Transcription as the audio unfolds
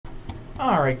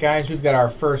Alright guys, we've got our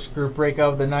first group break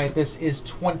of the night. This is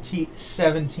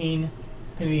 2017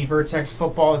 Panini Vertex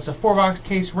Football. It's a 4-box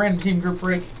case random team group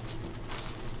break.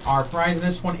 Our prize in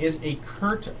this one is a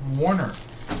Kurt Warner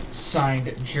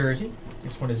signed jersey.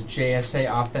 This one is JSA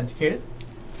authenticated.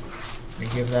 I'm going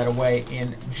to give that away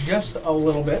in just a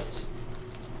little bit.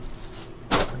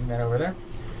 Bring that over there.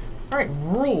 Alright,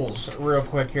 rules real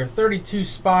quick here. 32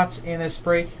 spots in this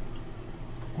break.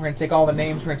 We're going to take all the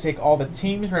names, we're going to take all the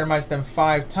teams, randomize them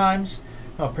 5 times.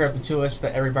 I'll pair up the two lists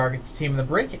that everybody gets a team in the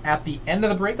break. At the end of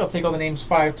the break, I'll take all the names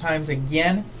 5 times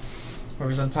again.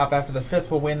 Whoever's on top after the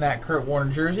 5th will win that Kurt Warner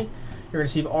jersey. You're going to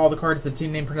receive all the cards with the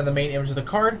team name printed on the main image of the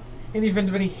card. In the event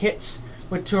of any hits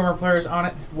with 2 or more players on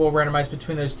it, we'll randomize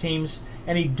between those teams.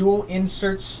 Any dual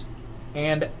inserts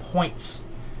and points,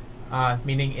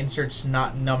 meaning inserts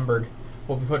not numbered,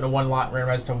 we'll be putting a 1 lot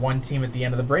randomized to 1 team at the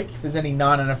end of the break. If there's any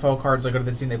non-NFL cards, they'll go to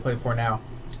the team they played for now,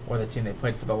 or the team they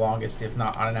played for the longest, if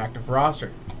not on an active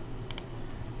roster.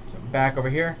 So back over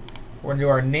here, we're going to do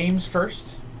our names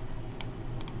first,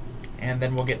 and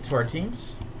then we'll get to our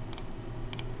teams.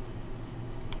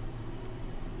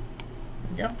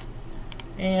 There we go.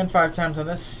 And 5 times on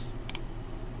this.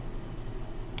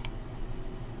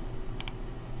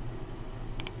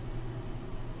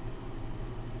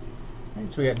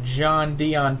 So we got John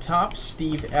D on top,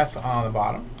 Steve F on the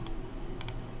bottom.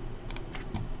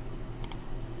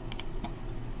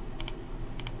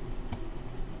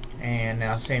 And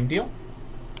now same deal.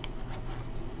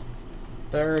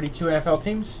 32 NFL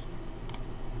teams.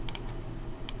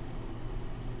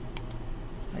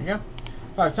 There you go.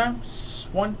 5 times.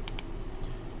 1,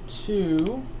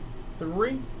 2,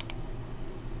 3,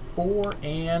 4,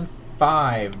 and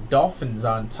 5. Dolphins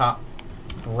on top,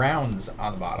 Browns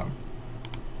on the bottom.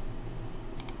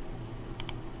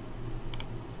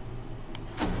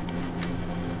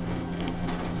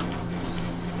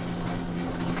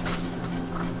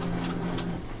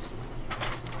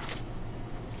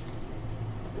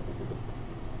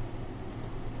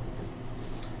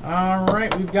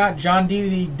 Alright, we've got John D.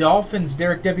 the Dolphins,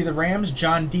 Derek W. the Rams,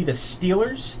 John D. the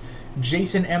Steelers,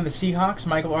 Jason M. the Seahawks,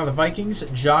 Michael R. the Vikings,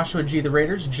 Joshua G. the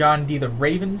Raiders, John D. the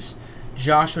Ravens,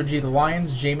 Joshua G. the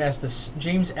Lions, James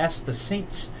S. the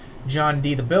Saints, John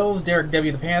D. the Bills, Derek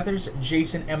W. the Panthers,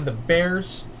 Jason M. the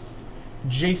Bears,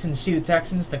 Jason C. the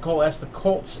Texans, Nicole S. the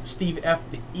Colts, Steve F.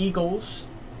 the Eagles,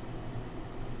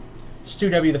 Stu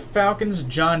W. the Falcons,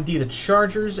 John D. the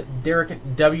Chargers,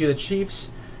 Derek W. the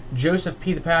Chiefs, Joseph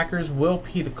P. the Packers, Will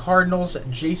P. the Cardinals,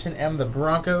 Jason M. the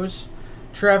Broncos,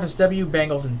 Travis W.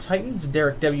 Bengals and Titans,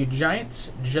 Derek W.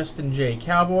 Giants, Justin J.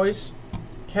 Cowboys,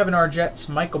 Kevin R. Jets,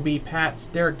 Michael B. Pats,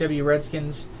 Derek W.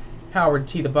 Redskins, Howard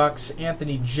T. the Bucks,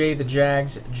 Anthony J. the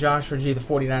Jags, Joshua G. the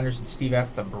 49ers, and Steve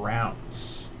F. the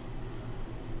Browns.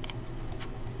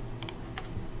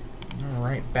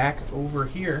 Alright, back over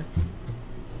here.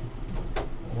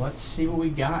 Let's see what we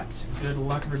got. Good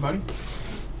luck, everybody.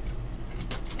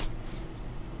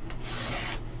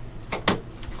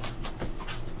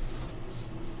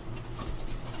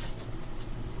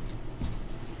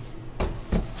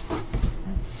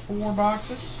 Four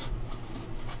boxes.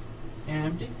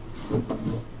 Empty.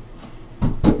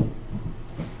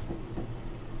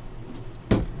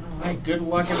 Alright, good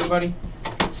luck everybody.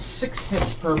 6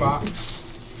 hits per box.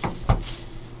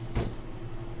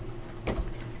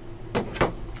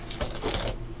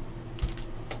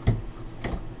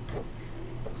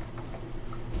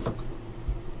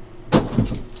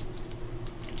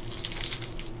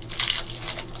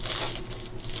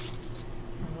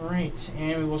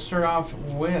 And we will start off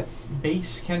with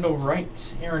base Kendall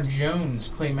Wright, Aaron Jones,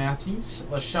 Clay Matthews,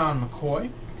 LaShawn McCoy,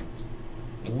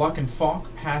 Luck and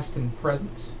Falk, past and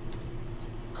present,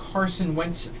 Carson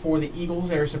Wentz for the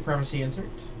Eagles, Air Supremacy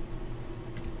insert,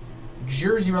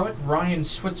 Jersey Relic, Ryan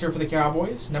Switzer for the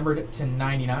Cowboys, numbered to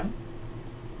 99,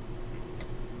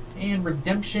 and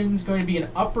Redemption's going to be an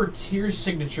upper tier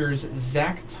signatures,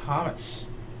 Zach Thomas.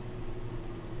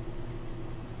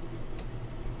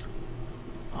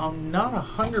 I'm not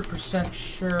 100%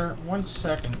 sure. 1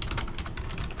 second.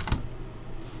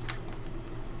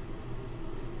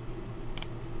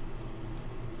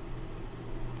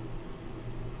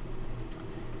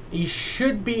 He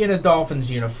should be in a Dolphins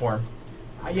uniform.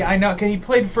 Yeah, I know, because he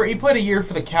played a year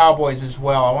for the Cowboys as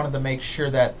well. I wanted to make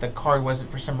sure that the card wasn't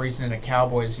for some reason in a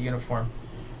Cowboys uniform.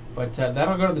 But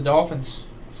that'll go to the Dolphins.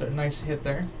 So nice hit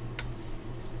there.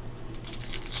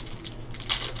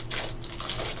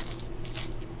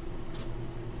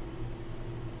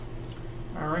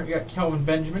 Alright, we got Kelvin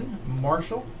Benjamin,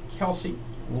 Marshall, Kelsey,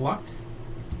 Luck,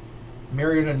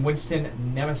 Mariota and Winston,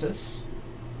 Nemesis.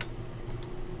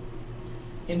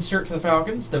 Insert for the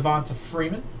Falcons, Devonta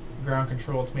Freeman, ground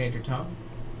control to Major Tom.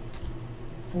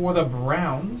 For the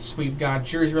Browns, we've got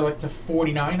jersey relic to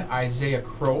 49, Isaiah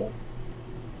Crowell.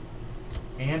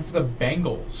 And for the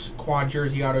Bengals, quad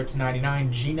jersey auto to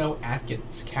 99, Geno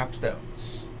Atkins,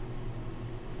 capstones.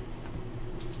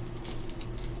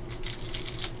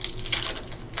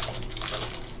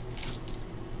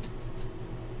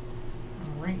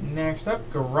 All right, next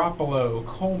up, Garoppolo,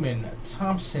 Coleman,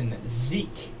 Thompson,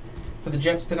 Zeke. For the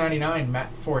Jets to 99,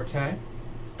 Matt Forte.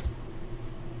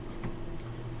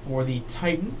 For the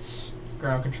Titans,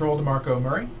 ground control to Marco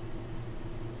Murray.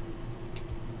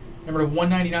 Number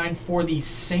 199 for the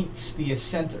Saints, the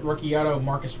Ascent rookie auto,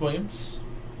 Marcus Williams.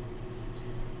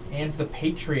 And for the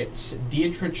Patriots,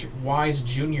 Dietrich Wise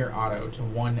Jr. auto to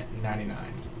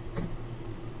 199.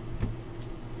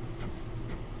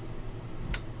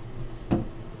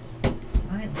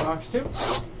 All right, box 2.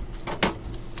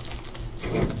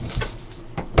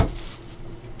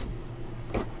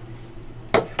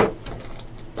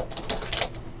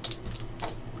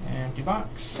 Empty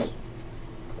box.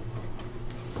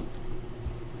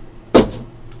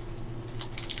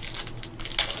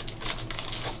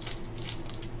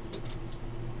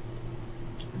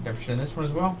 Redemption in this one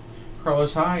as well.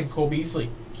 Carlos Hyde, Cole Beasley,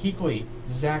 Kuechly,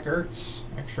 Zach Ertz,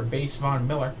 extra base Von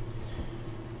Miller.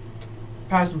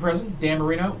 Past and present, Dan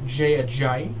Marino, Jay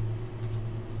Ajayi.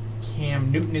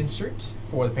 Cam Newton insert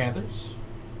for the Panthers.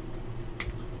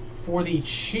 For the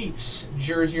Chiefs,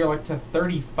 jersey relic to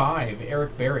 35,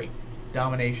 Eric Berry,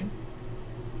 domination.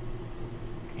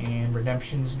 And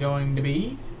redemption's going to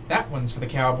be, that one's for the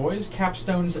Cowboys,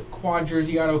 Capstones quad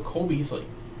jersey auto, Cole Beasley.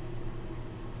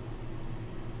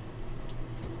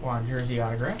 Quad jersey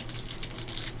autograph.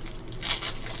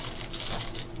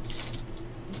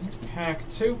 Pack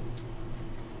 2.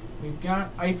 We've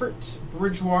got Eifert,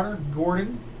 Bridgewater,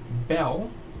 Gordon,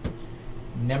 Bell,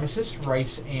 Nemesis,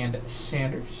 Rice, and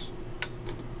Sanders.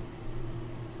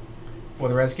 For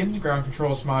the Redskins, ground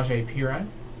control, Samaje Perine.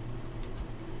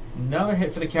 Another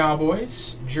hit for the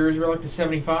Cowboys, jersey relic to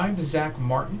 75, Zach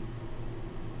Martin.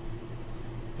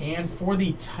 And for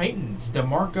the Titans,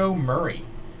 DeMarco Murray,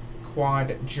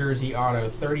 quad jersey auto,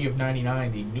 30 of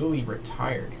 99, the newly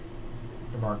retired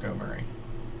DeMarco Murray.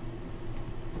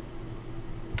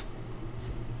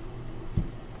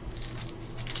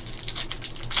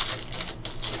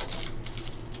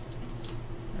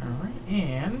 Alright,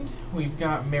 and we've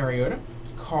got Mariota,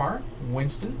 Carr,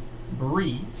 Winston,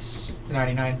 Breeze to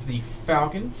 99 for the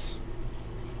Falcons,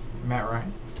 Matt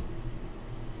Ryan.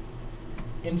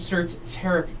 Insert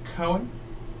Tarek Cohen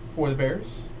for the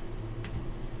Bears.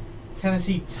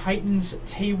 Tennessee Titans,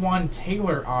 Taywan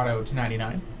Taylor auto to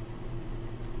 99.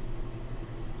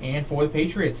 And for the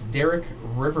Patriots, Derek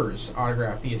Rivers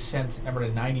autograph, the Ascent number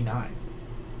to 99.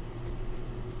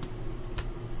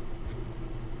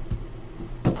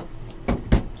 All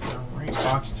right,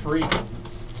 box 3.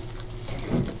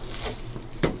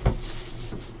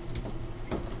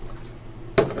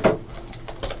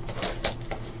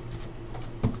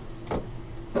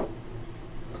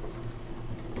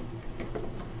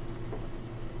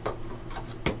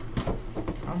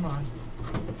 Come on.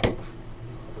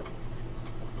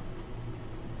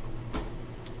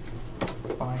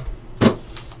 Fine.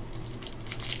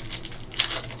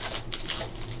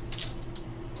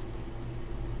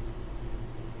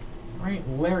 All right,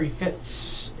 Larry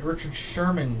Fitz, Richard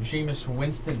Sherman, Jameis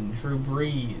Winston, Drew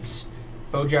Brees,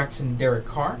 Bo Jackson, Derek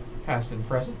Carr, past and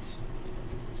present.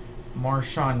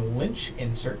 Marshawn Lynch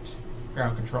insert,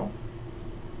 ground control.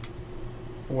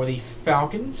 For the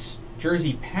Falcons,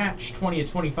 jersey patch, 20 of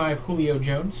 25, Julio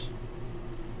Jones.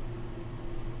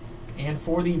 And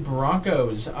for the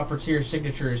Broncos, upper tier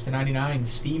signatures to 99,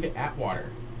 Steve Atwater.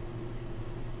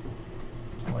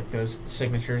 I like those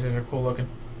signatures, those are cool looking.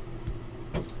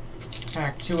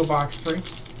 Pack 2 of box 3.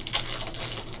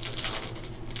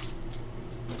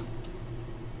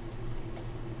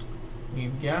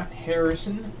 We've got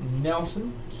Harrison,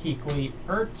 Nelson, Kuechly,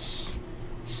 Ertz,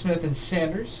 Smith and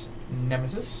Sanders,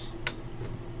 Nemesis.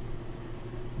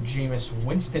 Jameis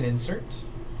Winston insert.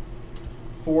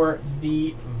 For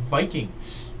the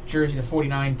Vikings, jersey to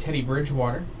 49, Teddy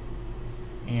Bridgewater.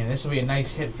 And this will be a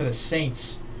nice hit for the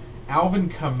Saints. Alvin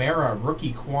Kamara,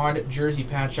 rookie quad jersey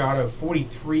patch auto,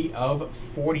 43 of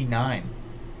 49.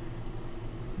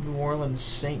 New Orleans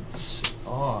Saints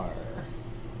are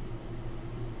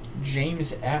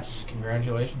James S.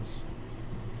 Congratulations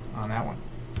on that one.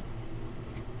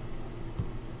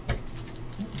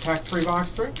 Pack 3,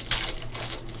 box 3.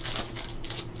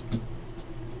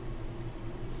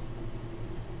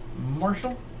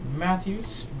 Marshall,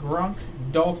 Matthews, Gronk,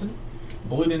 Dalton,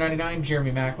 blue to 99,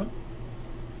 Jeremy Maclin.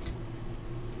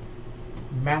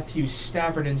 Matthew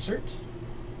Stafford insert.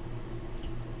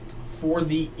 For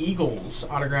the Eagles,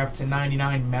 autograph to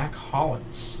 99, Mac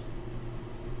Hollins.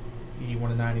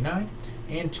 81 to 99.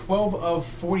 And 12 of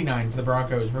 49 for the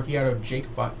Broncos, rookie auto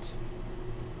Jake Butt.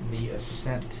 The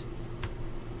Ascent.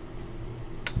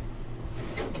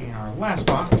 And our last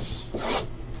box.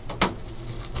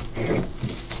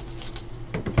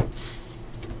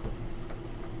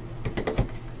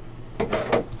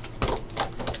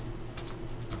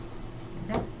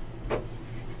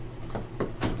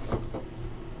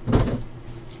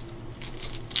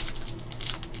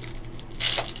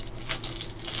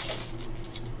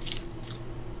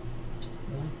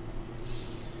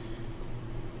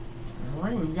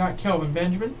 Alright, we've got Kelvin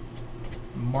Benjamin,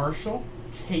 Marshall,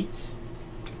 Tate,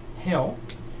 Hill,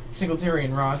 Singletary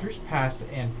and Rogers, past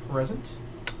and present.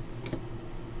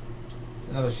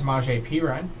 Another Samaje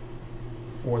Perine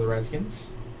for the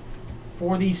Redskins.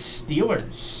 For the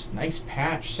Steelers, nice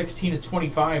patch, 16 to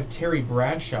 25, Terry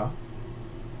Bradshaw.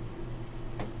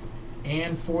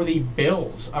 And for the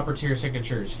Bills, upper tier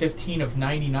signatures, 15 of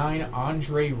 99,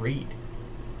 Andre Reed.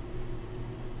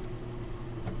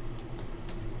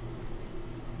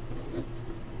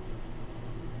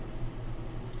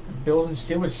 Bills and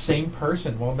Steelers, same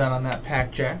person. Well done on that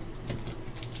pack, Jack.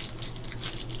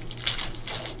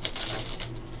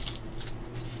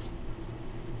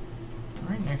 All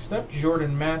right, next up,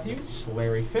 Jordan Matthews,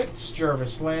 Larry Fitz,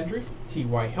 Jarvis Landry,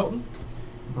 T.Y. Hilton,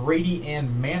 Brady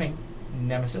and Manning,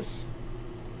 Nemesis.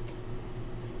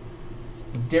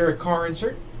 Derek Carr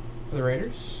insert for the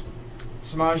Raiders.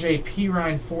 Samaje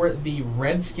Perine for the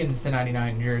Redskins to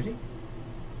 99 jersey.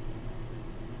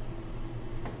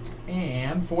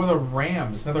 And for the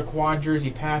Rams, another quad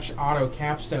jersey patch auto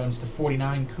capstones to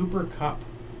 49, Cooper Kupp.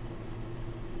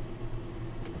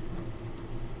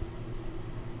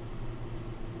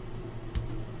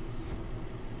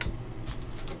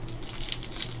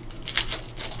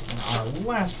 And our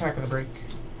last pack of the break,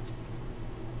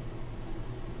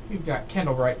 we've got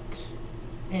Kendall Wright,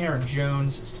 Aaron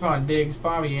Jones, Stephon Diggs,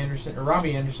 Robbie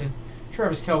Anderson,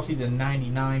 Travis Kelce to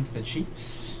 99 for the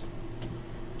Chiefs.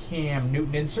 Cam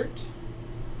Newton insert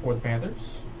for the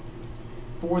Panthers.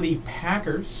 For the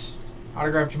Packers,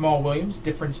 autograph Jamal Williams,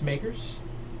 difference makers,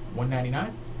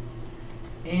 199.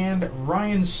 And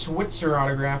Ryan Switzer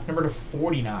autograph, number to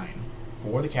 49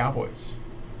 for the Cowboys.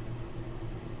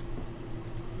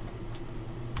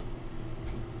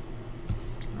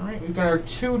 All right, we've got our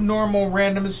two normal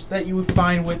randoms that you would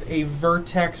find with a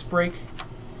Vertex break.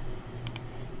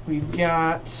 We've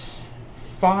got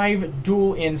 5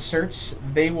 dual inserts.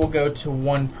 They will go to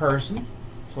one person.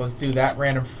 So let's do that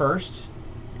random first,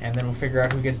 and then we'll figure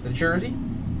out who gets the jersey.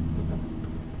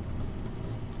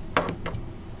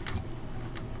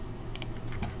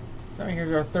 So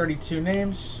here's our 32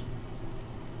 names.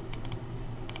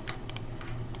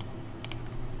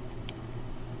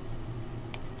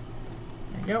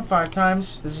 There you go, 5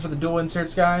 times. This is for the dual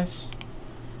inserts, guys.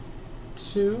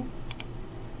 2,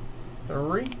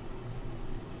 3,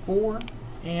 4.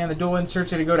 And the dual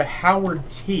inserts are going to go to Howard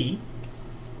T.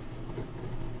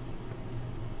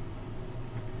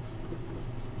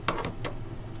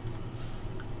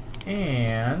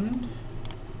 And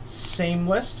same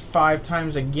list, 5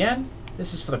 times again.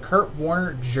 This is for the Kurt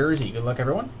Warner jersey. Good luck,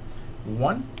 everyone.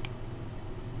 1,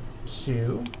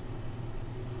 2,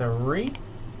 3,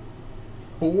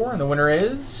 4. And the winner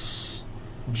is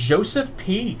Joseph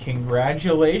P.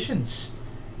 Congratulations.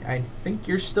 I think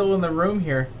you're still in the room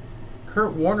here.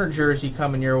 Kurt Warner jersey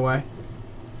coming your way.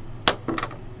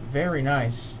 Very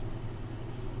nice.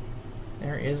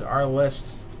 There is our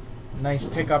list. Nice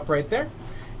pickup right there.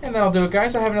 And that'll do it,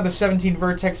 guys. I have another 17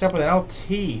 Vertex up with an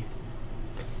LT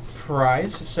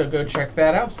prize, so go check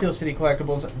that out.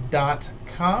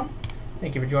 SteelCityCollectibles.com.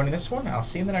 Thank you for joining this one. I'll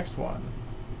see you in the next one.